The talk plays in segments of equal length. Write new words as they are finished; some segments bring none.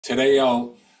Today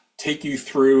I'll take you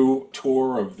through a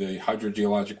tour of the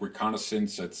hydrogeologic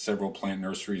reconnaissance at several plant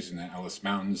nurseries in the Ellis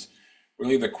Mountains.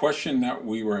 Really, the question that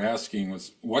we were asking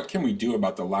was, what can we do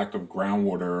about the lack of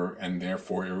groundwater and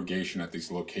therefore irrigation at these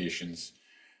locations?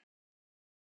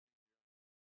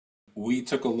 We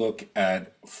took a look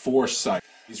at 4 sites.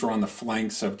 These are on the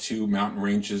flanks of 2 mountain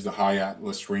ranges, the High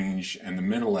Atlas Range and the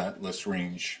Middle Atlas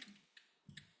Range.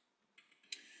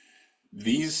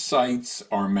 These sites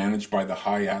are managed by the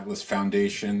High Atlas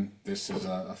Foundation. This is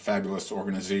a fabulous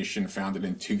organization founded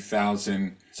in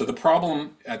 2000. So the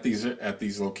problem at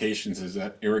these locations is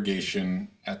that irrigation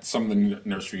at some of the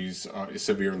nurseries is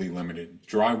severely limited.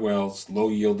 Dry wells, low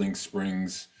yielding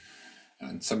springs.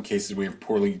 In some cases, we have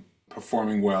poorly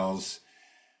performing wells.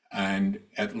 And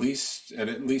at least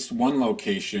one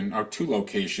location or 2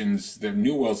 locations, the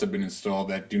new wells have been installed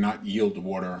that do not yield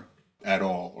water at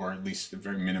all, or at least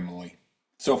very minimally.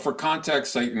 So for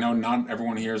context, I know not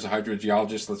everyone here is a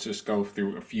hydrogeologist. Let's just go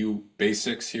through a few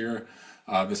basics here.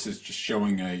 This is just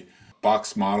showing a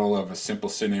box model of a simple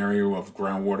scenario of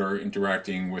groundwater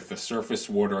interacting with the surface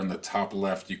water. On the top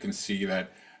left, you can see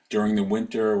that during the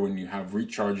winter, when you have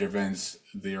recharge events,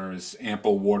 there is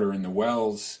ample water in the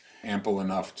wells, ample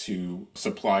enough to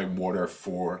supply water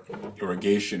for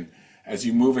irrigation. As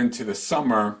you move into the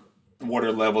summer,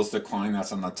 water levels decline.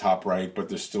 That's on the top right, but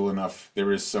there's still enough,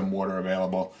 there is some water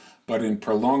available. But in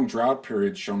prolonged drought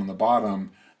periods shown on the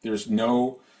bottom, there's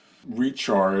no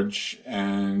recharge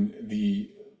and the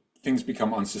things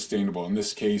become unsustainable. In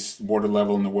this case, water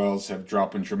level in the wells have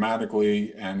dropped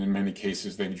dramatically, and in many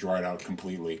cases they've dried out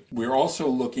completely. We're also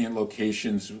looking at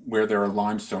locations where there are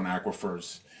limestone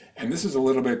aquifers. And this is a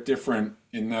little bit different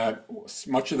in that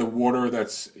much of the water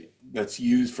that's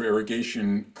used for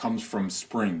irrigation comes from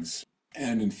springs.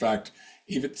 And in fact,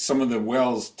 even some of the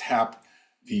wells tap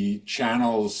the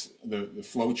channels, the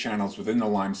flow channels within the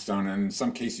limestone, and in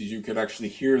some cases you could actually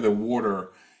hear the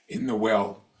water in the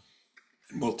well.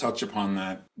 We'll touch upon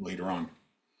that later on.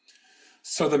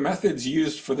 So the methods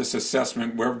used for this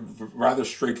assessment were rather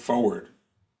straightforward.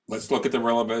 Let's look at the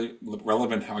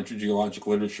relevant hydrogeologic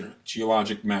literature,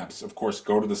 geologic maps. Of course,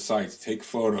 go to the sites, take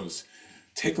photos,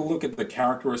 take a look at the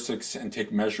characteristics and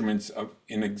take measurements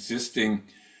in existing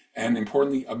and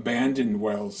importantly, abandoned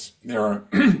wells.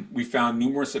 We found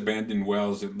numerous abandoned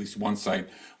wells, at least one site,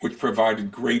 which provided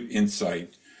great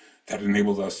insight that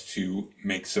enabled us to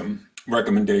make some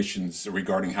recommendations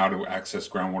regarding how to access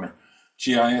groundwater.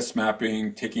 GIS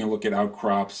mapping, taking a look at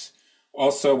outcrops,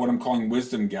 also what I'm calling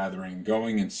wisdom gathering,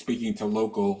 going and speaking to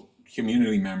local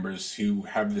community members who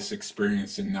have this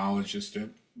experience and knowledge as to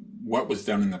what was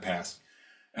done in the past.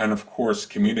 And of course,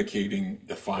 communicating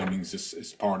the findings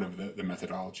is part of the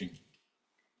methodology.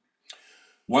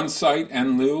 One site,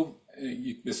 Enlu,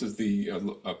 this is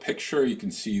a picture. You can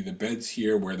see the beds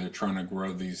here where they're trying to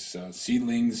grow these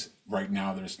seedlings. Right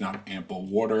now, there's not ample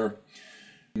water.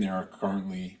 There are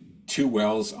currently 2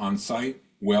 wells on site.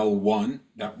 Well 1,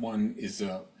 that one is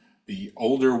the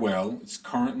older well.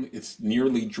 It's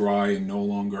nearly dry and no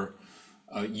longer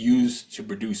used to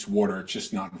produce water. It's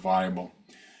just not viable.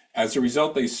 As a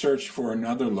result, they searched for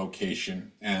another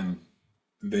location and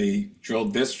they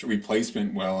drilled this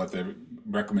replacement well at the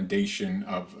recommendation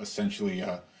of essentially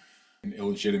an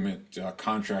illegitimate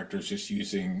contractors just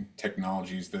using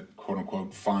technologies that quote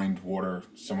unquote find water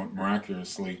somewhat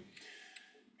miraculously.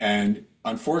 And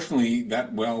unfortunately,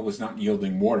 that well was not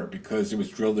yielding water because it was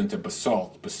drilled into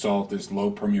basalt. Basalt is low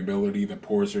permeability, the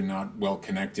pores are not well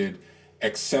connected,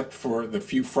 except for the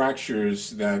few fractures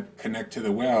that connect to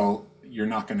the well. You're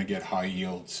not going to get high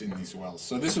yields in these wells.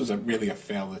 So this was really a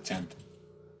failed attempt.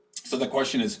 So the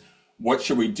question is, what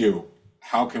should we do?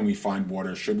 How can we find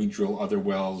water? Should we drill other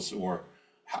wells, or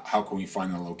how can we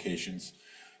find the locations?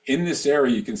 In this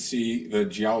area, you can see the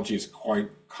geology is quite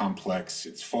complex.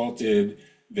 It's faulted.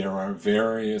 There are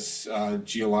various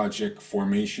geologic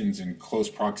formations in close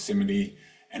proximity.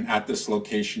 And at this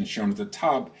location shown at the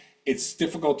top, it's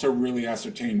difficult to really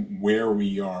ascertain where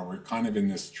we are. We're kind of in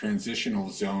this transitional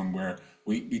zone where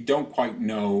we don't quite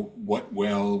know what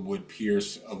well would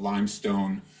pierce a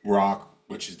limestone rock,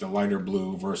 which is the lighter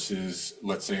blue, versus,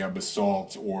 let's say, a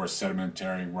basalt or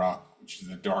sedimentary rock, which is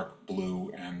the dark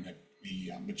blue and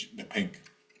the pink.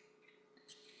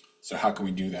 So how can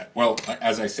we do that? Well,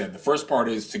 as I said, the first part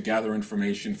is to gather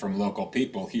information from local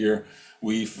people. Here,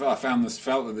 we've found this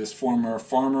former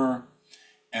farmer,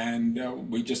 and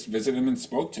we just visited him and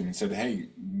spoke to him and said, hey,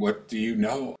 what do you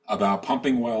know about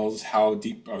pumping wells? How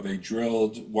deep are they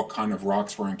drilled? What kind of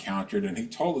rocks were encountered? And he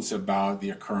told us about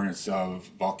the occurrence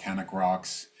of volcanic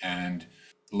rocks and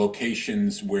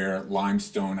locations where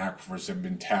limestone aquifers have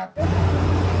been tapped.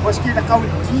 واش كيلقاو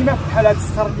ديما في بحال هاد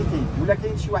الصخر اللي كاين ولا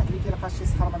كاين شي واحد اللي كيلقى شي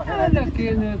صخر من غير هذا؟ لا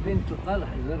كاين فين تلقى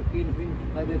الحجر، كاين فين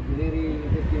تلقى داك الدري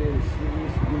داك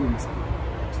السيس دون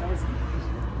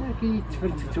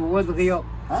كيتفرت هو دغيا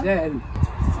ساهل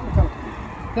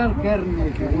كالكرني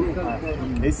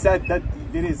كالكرني. He said that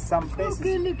there is some places.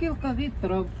 كاين اللي كيلقى غير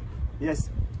التراب. Yes.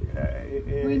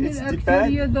 It's depend.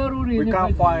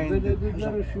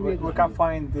 We can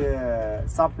find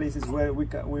some places where we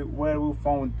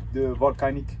found the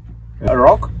volcanic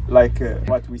rock like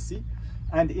what we see,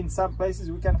 and in some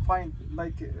places we can find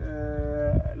like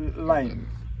lime.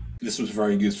 This was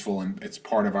very useful, and it's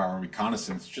part of our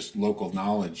reconnaissance, just local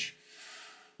knowledge.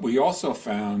 We also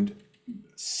found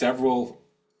several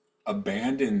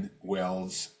abandoned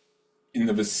wells in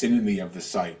the vicinity of the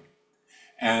site.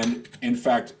 And in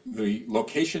fact, the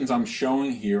locations I'm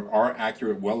showing here are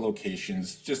accurate well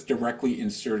locations, just directly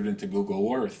inserted into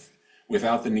Google Earth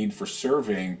without the need for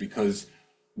surveying, because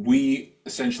we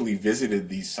essentially visited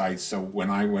these sites. So when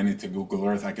I went into Google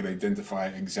Earth, I could identify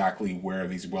exactly where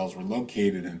these wells were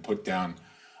located and put down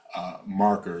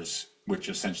markers, which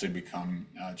essentially become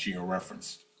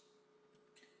geo-referenced.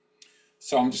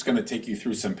 So I'm just going to take you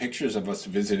through some pictures of us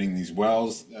visiting these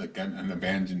wells. Again, an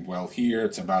abandoned well here.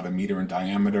 It's about 1 meter in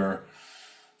diameter.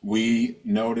 We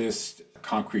noticed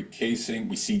concrete casing.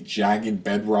 We see jagged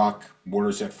bedrock.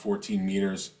 Water's at 14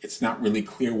 meters. It's not really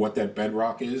clear what that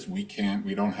bedrock is. We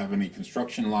don't have any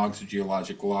construction logs or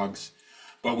geologic logs.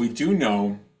 But we do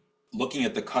know, looking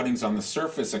at the cuttings on the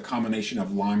surface, a combination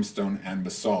of limestone and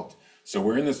basalt. So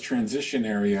we're in this transition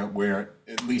area where,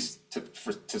 at least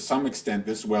to some extent,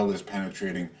 this well is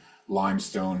penetrating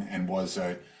limestone and was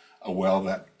a well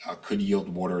that could yield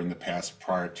water in the past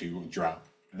prior to drought.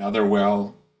 Another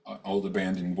well, old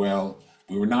abandoned well,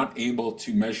 we were not able to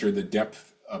measure the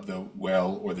depth of the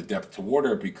well or the depth to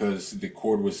water because the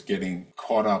cord was getting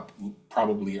caught up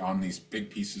probably on these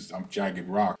big pieces of jagged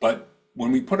rock. But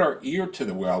when we put our ear to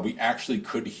the well, we actually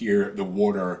could hear the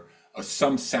water,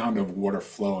 some sound of water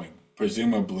flowing.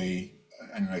 Presumably,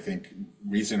 and I think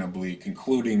reasonably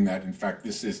concluding that in fact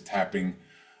this is tapping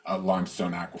a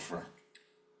limestone aquifer.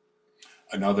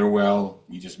 Another well,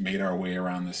 we just made our way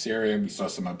around this area. We saw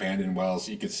some abandoned wells.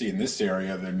 You can see in this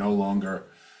area they're no longer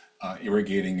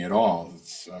irrigating at all.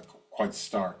 It's quite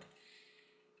stark.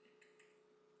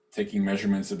 Taking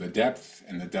measurements of the depth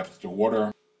and the depth to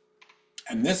water.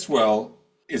 And this well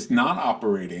is not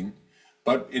operating,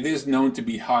 but it is known to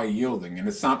be high yielding, and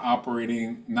it's not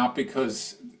operating not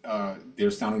because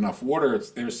there's not enough water.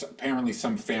 There's apparently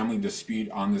some family dispute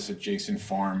on this adjacent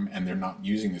farm and they're not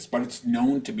using this, but it's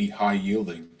known to be high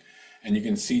yielding. And you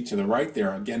can see to the right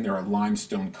there, again, there are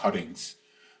limestone cuttings.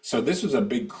 So this was a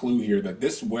big clue here that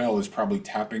this well is probably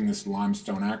tapping this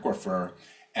limestone aquifer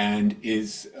and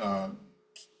is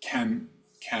can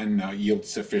yield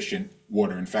sufficient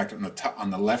water. In fact,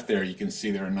 on the left there, you can see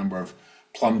there are a number of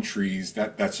plum trees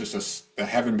that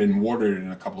haven't been watered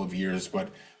in a couple of years, but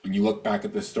when you look back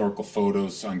at the historical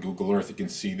photos on Google Earth, you can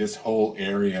see this whole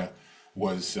area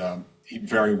was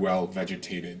very well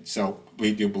vegetated. So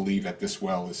we do believe that this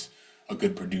well is a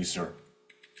good producer.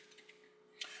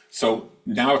 So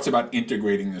now it's about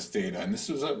integrating this data, and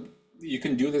you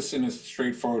can do this in a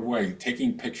straightforward way,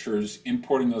 taking pictures,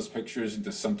 importing those pictures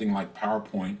into something like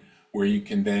PowerPoint, where you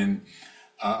can then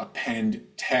append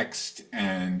text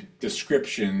and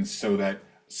descriptions so that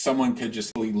someone could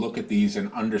just really look at these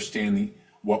and understand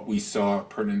what we saw,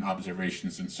 pertinent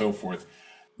observations, and so forth.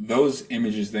 Those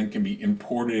images then can be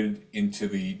imported into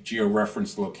the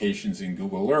geo-referenced locations in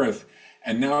Google Earth,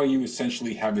 and now you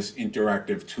essentially have this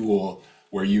interactive tool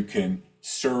where you can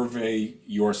survey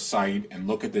your site and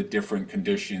look at the different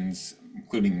conditions,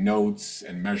 including notes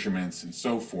and measurements and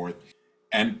so forth.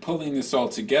 And pulling this all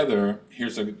together,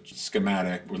 here's a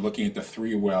schematic. We're looking at the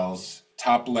 3 wells.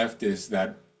 Top left is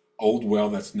that old well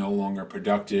that's no longer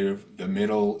productive. The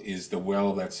middle is the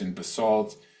well that's in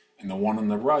basalt. And the one on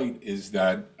the right is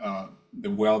that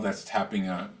the well that's tapping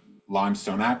a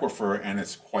limestone aquifer, and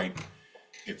it's quite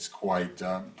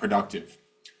productive.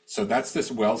 So that's this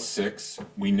well 6.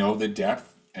 We know the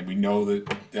depth, and we know the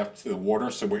depth to the water,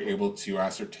 so we're able to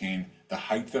ascertain the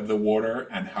height of the water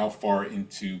and how far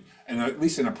into, and at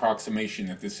least an approximation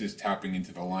that this is tapping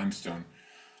into the limestone.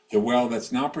 The well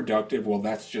that's not productive, well,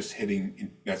 that's just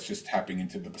tapping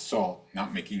into the basalt,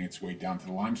 not making its way down to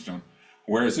the limestone.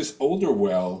 Whereas this older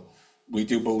well, we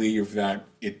do believe that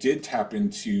it did tap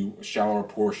into a shallower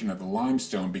portion of the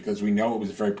limestone because we know it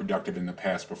was very productive in the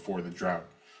past before the drought.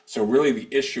 So really the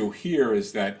issue here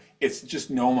is that it's just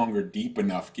no longer deep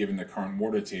enough given the current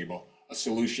water table. A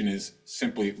solution is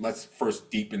simply, let's first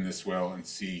deepen this well and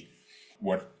see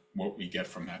what we get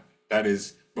from that. That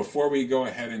is before we go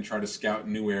ahead and try to scout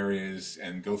new areas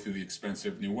and go through the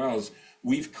expensive new wells,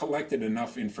 we've collected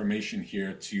enough information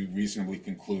here to reasonably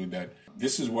conclude that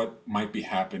this is what might be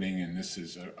happening and this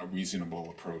is a reasonable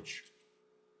approach.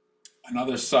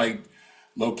 Another site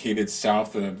located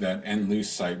south of that En-Luz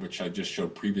site, which I just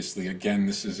showed previously. Again,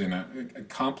 this is in a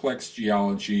complex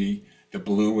geology. The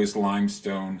blue is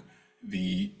limestone.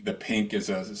 The pink is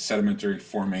a sedimentary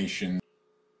formation.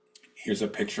 Here's a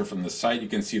picture from the site. You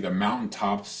can see the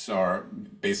mountaintops are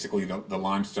basically the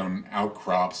limestone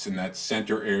outcrops, and that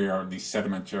center area are these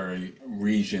sedimentary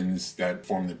regions that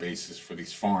form the basis for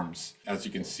these farms. As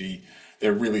you can see,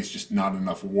 there really is just not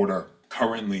enough water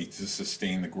currently to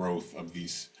sustain the growth of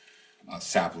these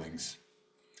saplings.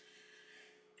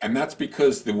 And that's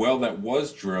because the well that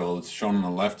was drilled, shown on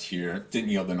the left here, didn't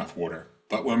yield enough water.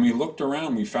 But when we looked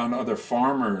around, we found other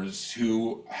farmers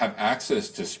who have access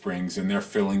to springs, and they're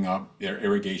filling up their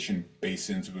irrigation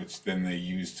basins, which then they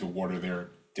use to water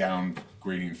their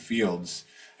down-grading fields.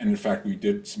 And in fact, we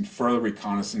did some further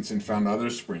reconnaissance and found other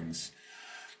springs.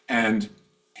 And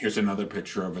here's another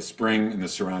picture of a spring in the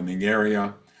surrounding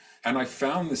area. And I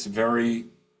found this very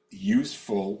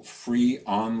useful free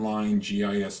online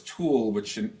GIS tool,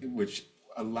 which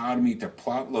allowed me to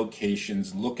plot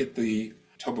locations, look at the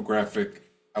topographic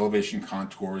elevation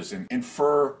contours, and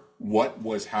infer what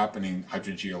was happening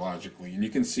hydrogeologically. And you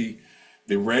can see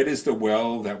the red is the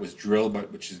well that was drilled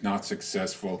but which is not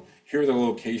successful. Here are the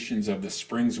locations of the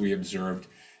springs we observed,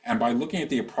 and by looking at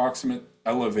the approximate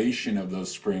elevation of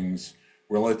those springs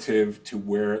relative to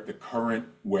where the current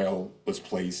well was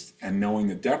placed and knowing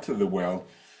the depth of the well,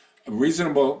 a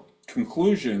reasonable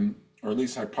conclusion, or at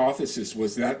least hypothesis,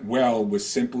 was that well was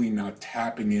simply not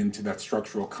tapping into that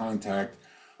structural contact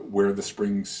where the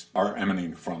springs are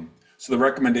emanating from. So the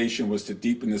recommendation was to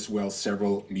deepen this well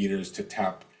several meters to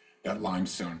tap that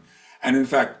limestone. And in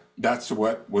fact, that's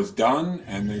what was done,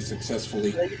 and they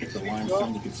successfully hit the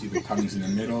limestone. You can see the cuttings in the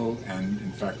middle, and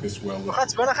in fact this well is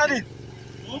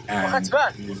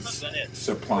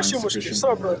supplying sufficient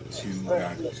water to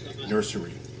that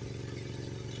nursery.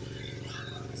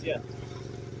 Let's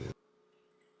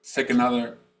take a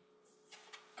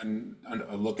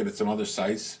look at some other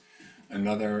sites.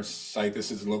 Another site,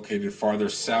 this is located farther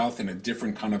south in a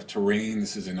different kind of terrain.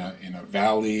 This is in a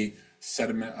valley,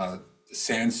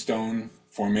 sandstone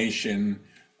formation.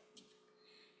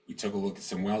 We took a look at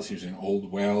some wells. Here's an old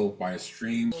well by a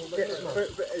stream.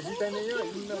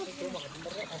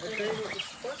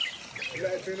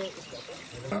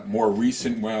 A more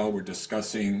recent well, we're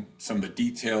discussing some of the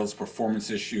details, performance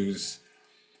issues.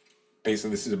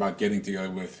 Basically, this is about getting together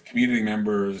with community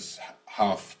members,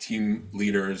 HUF, team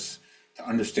leaders, to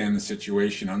understand the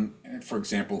situation. For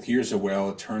example, here's a well.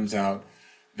 It turns out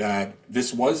that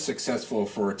this was successful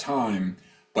for a time,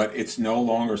 but it's no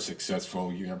longer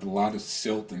successful. You have a lot of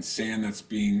silt and sand that's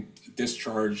being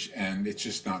discharged, and it's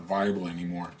just not viable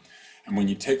anymore. And when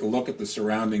you take a look at the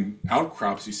surrounding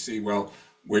outcrops, you see, well,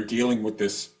 we're dealing with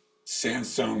this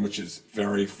sandstone, which is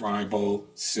very friable,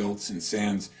 silts and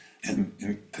sands. And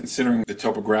considering the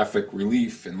topographic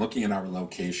relief and looking at our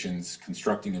locations,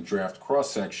 constructing a draft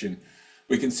cross-section,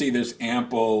 we can see there's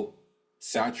ample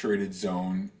saturated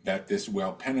zone that this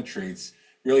well penetrates.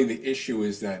 Really, the issue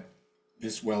is that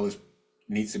this well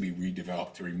needs to be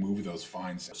redeveloped to remove those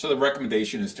fines. So the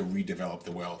recommendation is to redevelop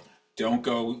the well. Don't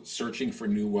go searching for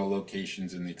new well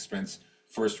locations in the expense.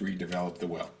 First, redevelop the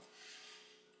well.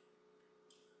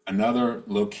 Another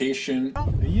location.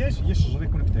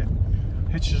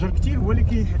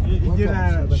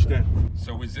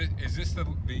 So is this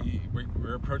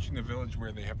we're approaching the village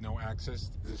where they have no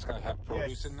access? Does this guy have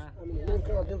produce in there?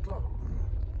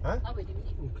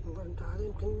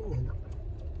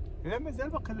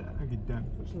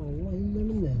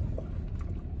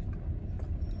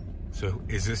 So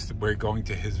is this we're going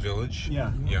to his village?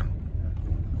 Yeah. Yeah.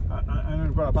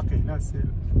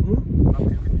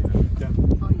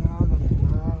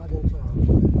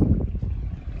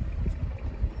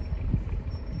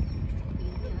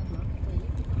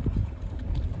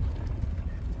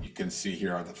 You can see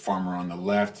here the farmer on the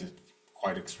left,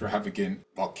 quite extravagant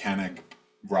volcanic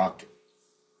rock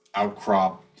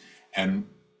outcrop, and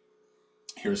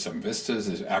here's some vistas.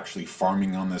 There's actually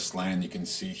farming on this land. You can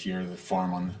see here the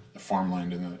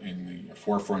farmland in the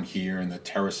forefront here, and the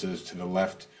terraces to the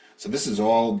left. So this has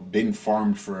all been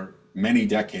farmed for many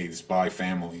decades by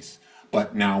families,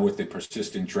 but now with the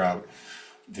persistent drought,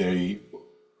 the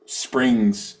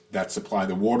springs that supply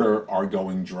the water are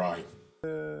going dry.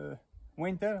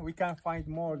 winter, we can find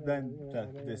more than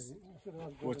this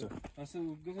water.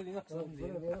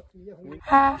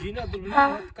 جينا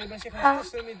بالبلاد تقريبا شي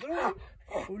 15 متر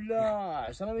ولا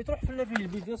 10 متر حفلنا فيه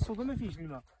البيت ديال السوق ما فيهش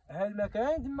الماء. هذا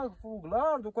المكان تما فوق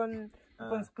الارض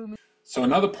وكنسقيو. So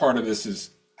another part of this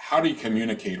is, how do you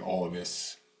communicate all of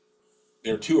this?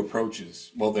 There are two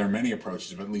approaches. Well, there are many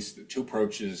approaches, but at least the two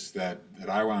approaches that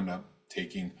I wound up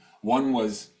taking. One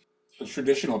was a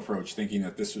traditional approach, thinking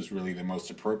that this was really the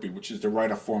most appropriate, which is to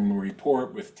write a formal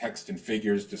report with text and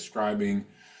figures describing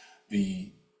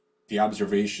the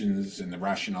observations and the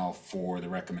rationale for the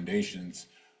recommendations.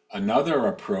 Another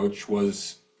approach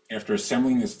was, after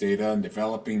assembling this data and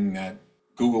developing that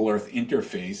Google Earth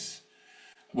interface,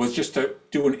 was just to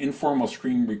do an informal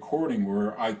screen recording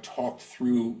where I talked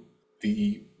through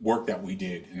the work that we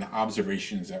did and the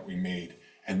observations that we made,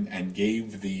 and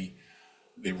gave the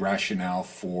rationale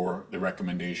for the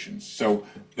recommendations. So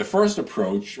the first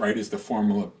approach, right, is the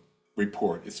formal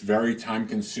report. It's very time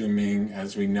consuming.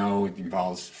 As we know, it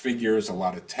involves figures, a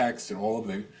lot of text, and all of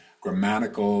the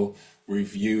grammatical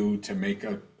review to make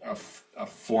a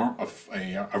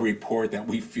report that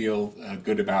we feel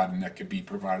good about and that could be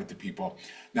provided to people.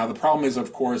 Now, the problem is,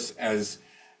 of course, as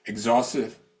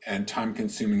exhaustive and time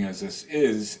consuming as this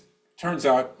is, turns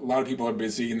out a lot of people are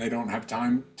busy and they don't have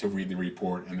time to read the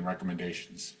report and the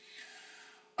recommendations.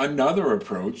 Another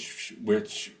approach,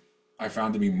 which I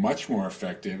found to be much more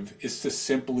effective, is to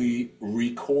simply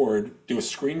do a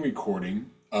screen recording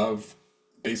of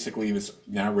basically this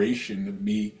narration of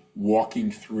me walking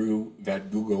through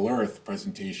that Google Earth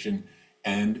presentation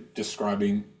and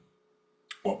describing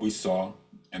what we saw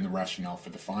and the rationale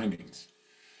for the findings.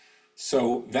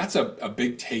 So that's a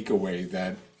big takeaway,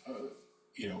 that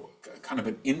kind of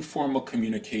an informal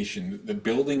communication, the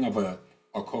building of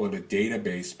I'll call it a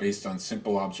database based on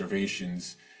simple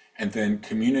observations, and then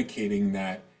communicating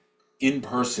that in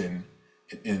person,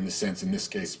 in the sense, in this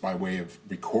case, by way of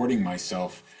recording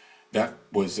myself. That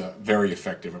was a very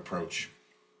effective approach.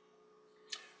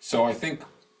 So I think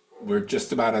we're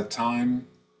just about at time.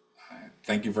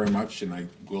 Thank you very much, and I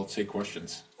will take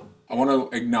questions. I want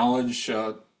to acknowledge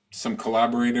some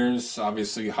collaborators.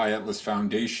 Obviously, High Atlas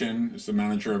Foundation is the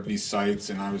manager of these sites,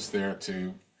 and I was there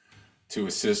to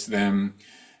assist them.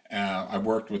 I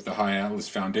worked with the High Atlas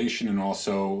Foundation and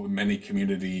also many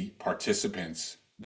community participants.